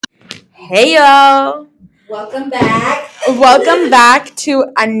Hey y'all! Welcome back. Welcome back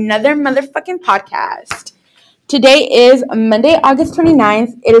to another motherfucking podcast. Today is Monday, August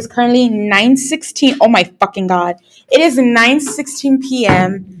 29th. It is currently 9:16. Oh my fucking god. It is 9:16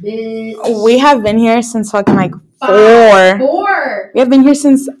 p.m. Bitch. We have been here since fucking like 4. We have been here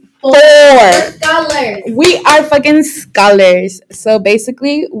since 4. We're scholars. We are fucking scholars. So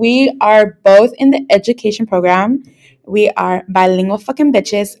basically, we are both in the education program. We are bilingual fucking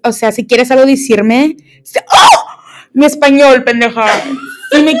bitches. O sea, si quieres algo decirme... ¡Oh! Mi español, pendeja.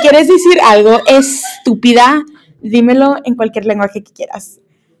 Si me quieres decir algo estúpida, dímelo en cualquier lenguaje que quieras.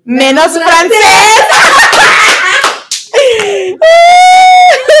 Menos francés.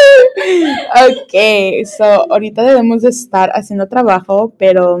 Ok, so ahorita debemos de estar haciendo trabajo,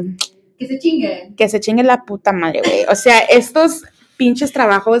 pero... Que se chingue. Que se chingue la puta madre, güey. O sea, estos pinches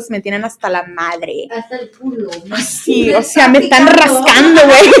trabajos me tienen hasta la madre. Hasta el culo. Sí, o sea, me están rascando,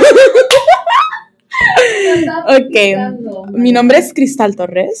 güey. Ok, mi nombre es Krystal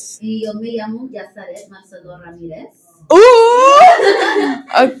Torres. Y yo me llamo Yazaret Ramírez.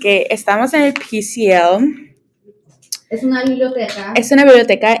 Ok, estamos en el PCL. Es una biblioteca. Es una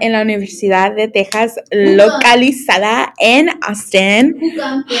biblioteca en la Universidad de Texas, localizada en Austin.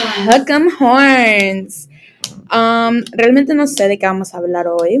 Hook'em Horns. Realmente no sé de qué vamos a hablar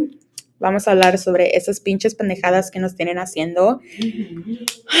hoy. Vamos a hablar sobre esas pinches pendejadas que nos tienen haciendo.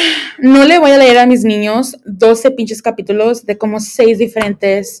 No le voy a leer a mis niños 12 pinches capítulos de como 6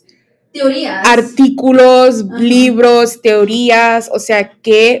 diferentes teorías, artículos, libros, teorías. O sea,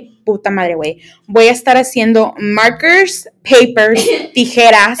 qué puta madre, güey. Voy a estar haciendo markers, papers,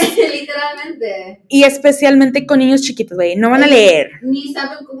 tijeras. Literalmente. Y especialmente con niños chiquitos, güey. No van a leer. Ni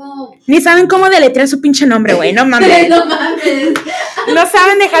saben cómo deletrear su pinche nombre, güey. No mames. No mames. No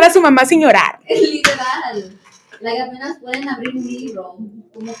saben dejar a su mamá sin llorar. Literal. Apenas pueden abrir un libro.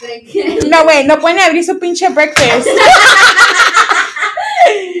 ¿Cómo creen que? No, güey. No pueden abrir su pinche breakfast.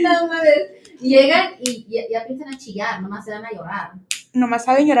 No mames. Llegan y ya piensan a chillar. Nomás se van a llorar. Nomás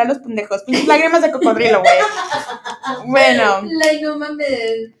saben llorar los pendejos. Pinches lágrimas de cocodrilo, güey. Bueno. No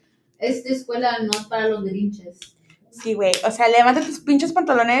mames. Esta escuela no es para los derinches. Sí, güey. O sea, levanta tus pinches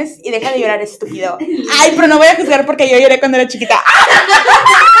pantalones y deja de llorar, estúpido. Ay, pero no voy a juzgar porque yo lloré cuando era chiquita.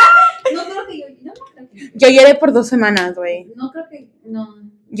 No creo que yo. Yo lloré por 2 semanas, güey. No creo que. No.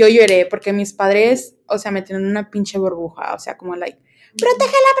 Yo lloré porque mis padres, o sea, me tienen una pinche burbuja. O sea, como like,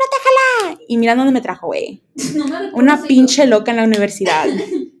 protégela. Y mira dónde me trajo, güey. No me recuerdo. Una pinche loca en la universidad.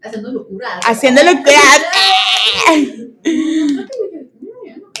 Haciendo locuras.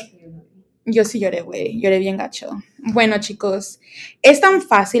 Yo sí lloré, güey. Lloré bien gacho. Bueno, chicos, es tan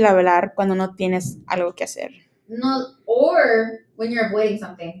fácil hablar cuando no tienes algo que hacer. No, or when you're avoiding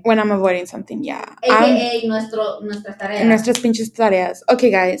something. When I'm avoiding something, yeah. AKA nuestras tareas. Nuestras pinches tareas.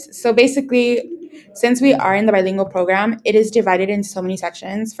 Okay, guys. So basically, since we are in the bilingual program, it is divided in so many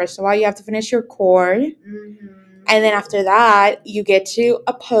sections. First of all, you have to finish your core. Mm-hmm. And then after that, you get to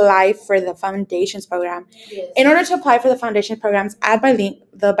apply for the foundations program. Yes. In order to apply for the foundations programs at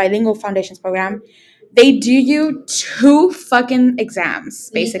the bilingual foundations program, they do you 2 fucking exams,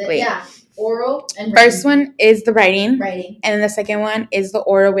 basically. Yeah. Oral and writing. First one is the writing. And then the second one is the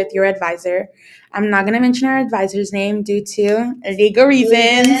oral with your advisor. I'm not going to mention our advisor's name due to legal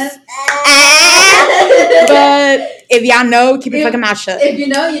reasons. But if y'all know, keep your fucking mouth shut. If you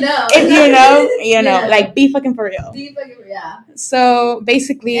know, you know. If you know, you know. Like, be fucking for real. Yeah. So,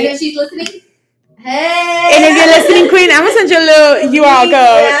 basically... And if she's listening, hey! And if you're listening, Queen, I'm going to send you a little URL code.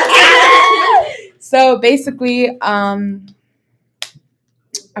 Yeah. So, basically, I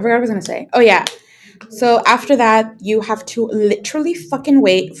forgot what I was going to say. Oh, yeah. So, after that, you have to literally fucking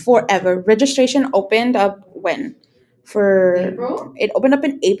wait forever. Registration opened up when? April? It opened up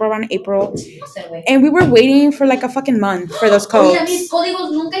in April, around April. And we were waiting for like a fucking month for those codes. Oye, mis códigos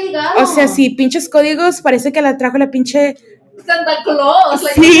nunca llegaron. O sea, sí, pinches códigos, parece que la trajo la pinche... Santa Claus.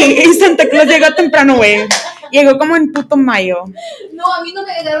 Sí, Santa Claus llegó temprano, güey. Llegó como en puto mayo. No, a mí no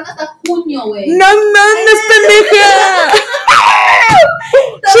me llegaron hasta junio, güey. No mames, pendeja.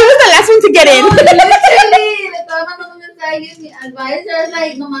 She was the last one to get in. No, literally, le estaba mandando mensajes. Mi advisor es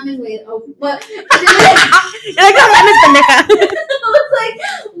like, no mames, güey. Oh, but you're like, no mames, pendeja. I was like,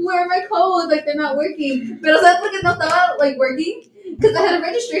 where are my codes? Like, they're not working. Pero ¿sabes por qué no estaba, like, working? Because I had a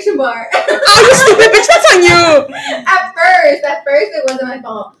registration bar. Oh, you stupid bitch, that's on you. At first, it wasn't my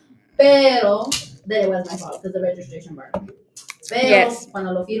fault. Pero, then it was my fault, because the registration bar. Pero, yes.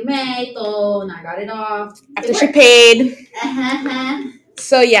 Cuando lo firmé y todo, and I got it off. After she paid.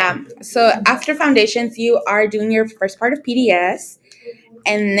 So, yeah. So, after foundations, you are doing your first part of PDS.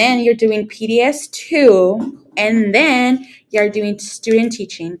 And then you're doing PDS 2, and then you're doing student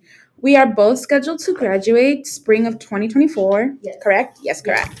teaching. We are both scheduled to graduate spring of 2024. Yes. Correct? Yes,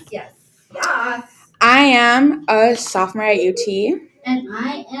 correct. Yes. Yes. I am a sophomore at UT. And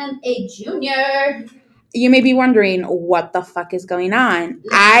I am a junior. You may be wondering what the fuck is going on.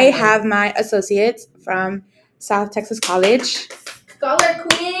 I have my associates from South Texas College. Scholar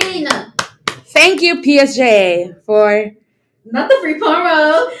Queen. Thank you, PSJ, for not the free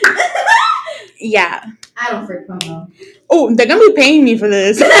promo. Yeah. I don't free promo. Oh, they're gonna be paying me for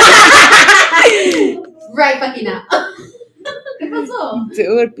this. Right fucking now. ¿Qué pasó?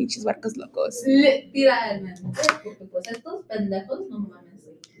 Dude, pinches barcos locos. Literalmente. Pues estos pendejos no mames.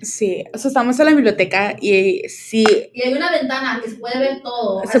 Sí, o sea, estamos en la biblioteca y sí. Y hay una ventana que se puede ver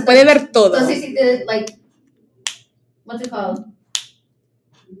todo. Se puede ver todo. Entonces, si te, like, what's it called?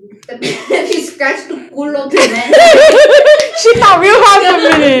 If you scratch tu culo, te ven. She thought real hard for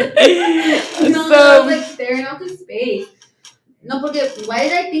a minute. No, So, I was like staring out to space. No, porque why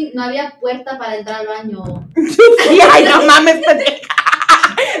did I think no había puerta para entrar al baño? Ay, no mames, pendeja.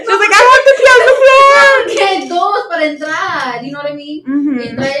 She was like, I want to be on the floor. ¿Qué? Dos para entrar, you know what I mean? Mm-hmm.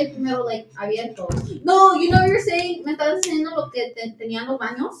 Y trae el primero, like, abierto. No, you know what you're saying? Me estabas enseñando lo que tenían los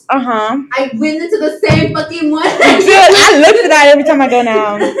baños. Uh-huh. I went into the same fucking one. Dude, I look for that every time I go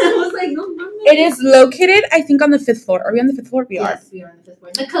now. I was like, no mames. It is located, I think, on the 5th floor. Are we on the 5th floor? We are. Yes, we are on the 5th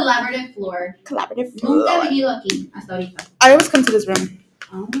floor. The collaborative floor. Collaborative floor. Nunca he venido aquí hasta ahorita. I always come to this room.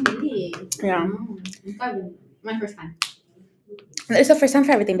 Oh, really? Yeah. Oh, nunca, my first time. It's the first time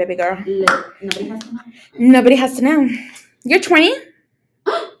for everything, baby girl. Nobody has to know. Nobody has to know. You're 20?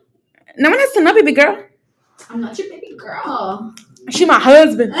 No one has to know, baby girl. I'm not your baby girl. She my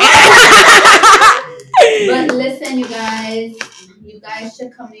husband. But listen, you guys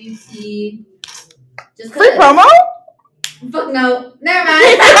should come and see. Just Free promo? Fuck no. Never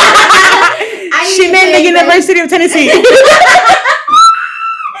mind. She meant the University of Tennessee.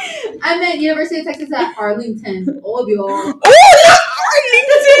 I meant University of Texas at Arlington. Obvio. Oh,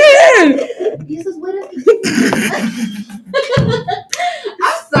 Arlington! Y eso es güera.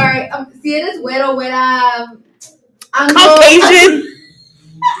 I'm sorry. Si eres güero, güera. Caucasian.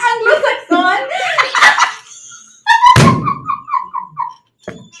 Anglo-saxon.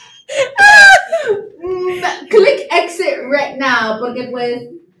 Click exit right now, porque pues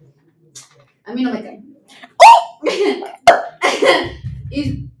a mí no me cae.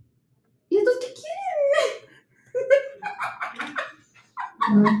 ¿Y estos qué quieren?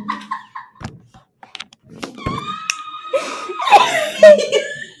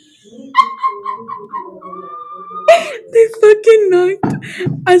 They fucking knocked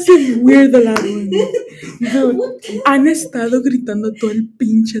as if we're the loud ones. Dude, han estado gritando todo el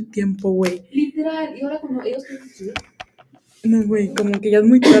pinche tiempo, güey. Literal, y ahora cuando ellos quieren. No, güey, como que ya es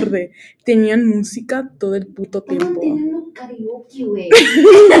muy tarde. Tenían música todo el puto tiempo. Estaban teniendo karaoke, güey.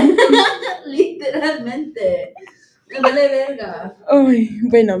 Literalmente. Me vale verga. Ay,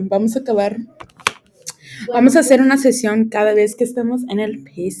 bueno, vamos a acabar. Bueno, vamos a hacer una sesión cada vez que estemos en el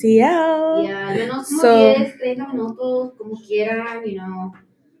PCL. Ya, yo no como 10, 30 minutos, como quieran, you know.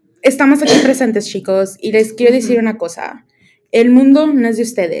 Estamos aquí presentes, chicos, y les quiero decir una cosa. El mundo no es de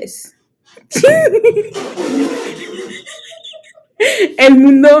ustedes. El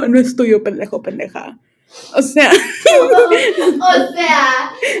mundo no es tuyo, pendejo, pendeja. O sea,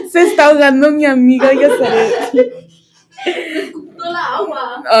 se está ahogando mi amiga Yazaret. Me escupó la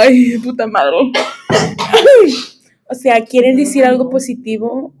agua. Ay, puta madre. O sea, quieren decir algo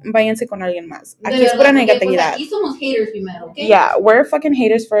positivo, váyanse con alguien más. Aquí es pura negatividad. Aquí somos haters primero, ¿ok? Yeah, we're fucking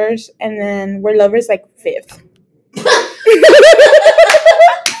haters first, and then we're lovers like fifth.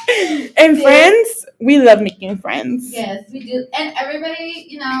 And friends, we love making friends. Yes, we do. And everybody,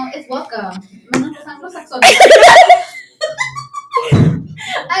 you know, is welcome. Menos los anglo-saxones.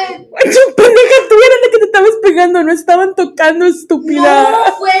 Tu pendeja, tú eras la que te estabas pegando, no estaban tocando, estúpida.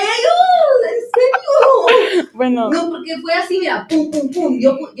 No, fue ellos, en serio. Bueno. No, porque fue así, mira, pum, pum, pum.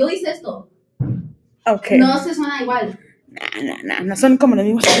 Yo hice esto. Okay. No se suena igual. No son como los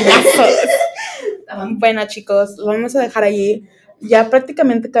mismos chingazos. Bueno, chicos, lo vamos a dejar allí. Ya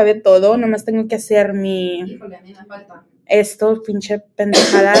prácticamente cabe todo, nomás tengo que hacer mi... Híjole, a mí me falta. Esto, pinche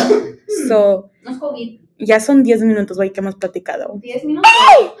pendejada. So, no es COVID. Ya son 10 minutos, güey, que hemos platicado. 10 minutos.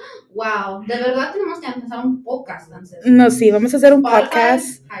 ¡Ay! Wow, de verdad tenemos que empezar un podcast entonces. No, sí, vamos a hacer un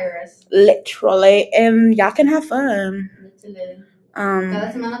podcast. Literally, and y'all can have fun. Literally.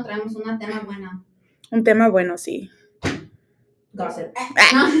 Cada semana traemos un tema bueno. Un tema bueno, sí. Gossip.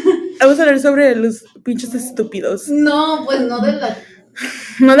 Vamos a hablar sobre los pinches estúpidos. No, pues no de la...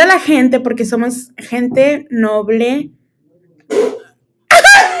 No de la gente, porque somos gente noble.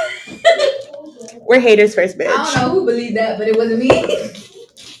 We're haters first, bitch. I don't know who believed that, but it wasn't me.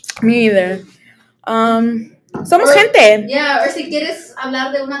 Me either. Somos gente. Yeah, or si quieres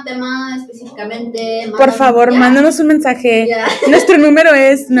hablar de un tema específicamente, por favor, mándanos un mensaje. Nuestro número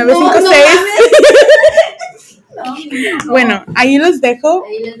es 956. No. Bueno, ahí los dejo.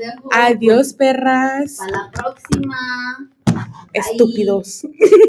 Ahí les dejo. Adiós, perras. Hasta la próxima. Estúpidos.